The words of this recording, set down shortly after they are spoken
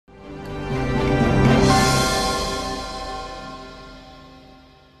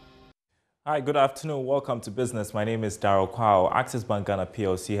Hi, good afternoon. Welcome to business. My name is Daryl Kwao. Access Bank Ghana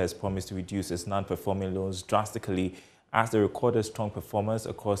PLC has promised to reduce its non-performing loans drastically as they recorded strong performance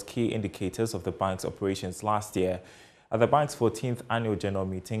across key indicators of the bank's operations last year. At the bank's 14th annual general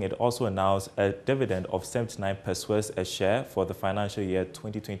meeting, it also announced a dividend of 79 pesewas a share for the financial year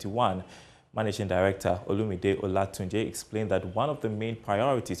 2021. Managing Director Olumide Olatunji explained that one of the main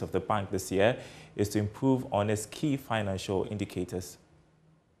priorities of the bank this year is to improve on its key financial indicators.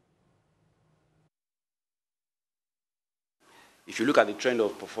 If you look at the trend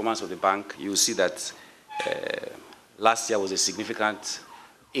of performance of the bank, you will see that last year was a significant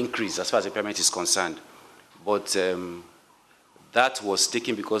increase as far as impairment is concerned. But that was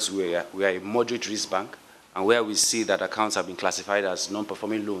taken because we are a moderate risk bank, and where we see that accounts have been classified as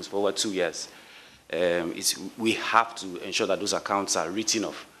non-performing loans for over 2 years, we have to ensure that those accounts are written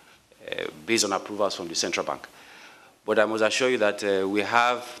off based on approvals from the central bank. But I must assure you that we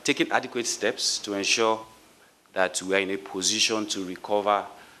have taken adequate steps to ensure that we are in a position to recover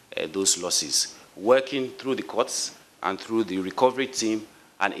those losses, working through the courts and through the recovery team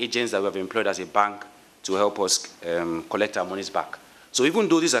and agents that we have employed as a bank to help us collect our monies back. So even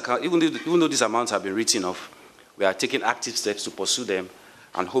though these amounts have been written off, we are taking active steps to pursue them,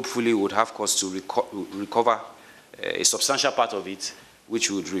 and hopefully we would have cause to recover a substantial part of it, which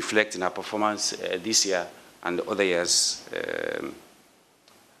would reflect in our performance this year and other years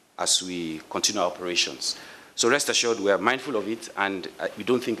as we continue our operations. So rest assured, we are mindful of it, and we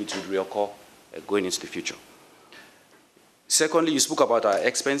don't think it will reoccur going into the future. Secondly, you spoke about our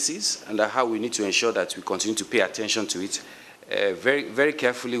expenses and how we need to ensure that we continue to pay attention to it. Very, very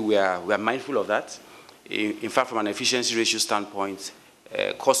carefully, we are mindful of that. In fact, from an efficiency ratio standpoint,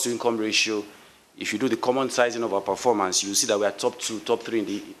 cost-to-income ratio, if you do the common sizing of our performance, you see that we are top 2, top 3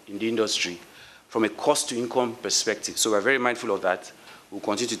 in the industry from a cost-to-income perspective. So we're very mindful of that. We'll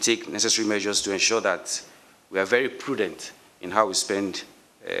continue to take necessary measures to ensure that we are very prudent in how we spend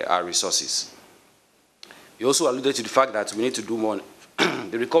our resources. You also alluded to the fact that we need to do more on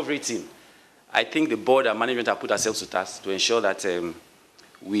the recovery team. I think the board and management have put ourselves to task to ensure that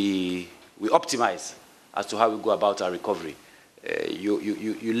we optimize as to how we go about our recovery.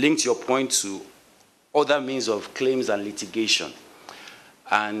 You linked your point to other means of claims and litigation.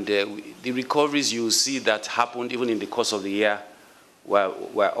 And the recoveries you see that happened even in the course of the year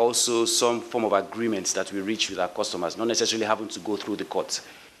were also some form of agreements that we reach with our customers, not necessarily having to go through the courts.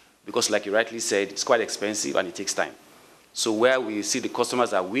 Because like you rightly said, it's quite expensive and it takes time. So where we see the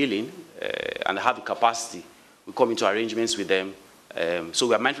customers are willing and have the capacity, we come into arrangements with them. So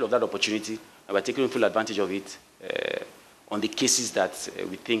we are mindful of that opportunity, and we're taking full advantage of it on the cases that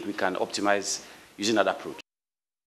we think we can optimize using that approach.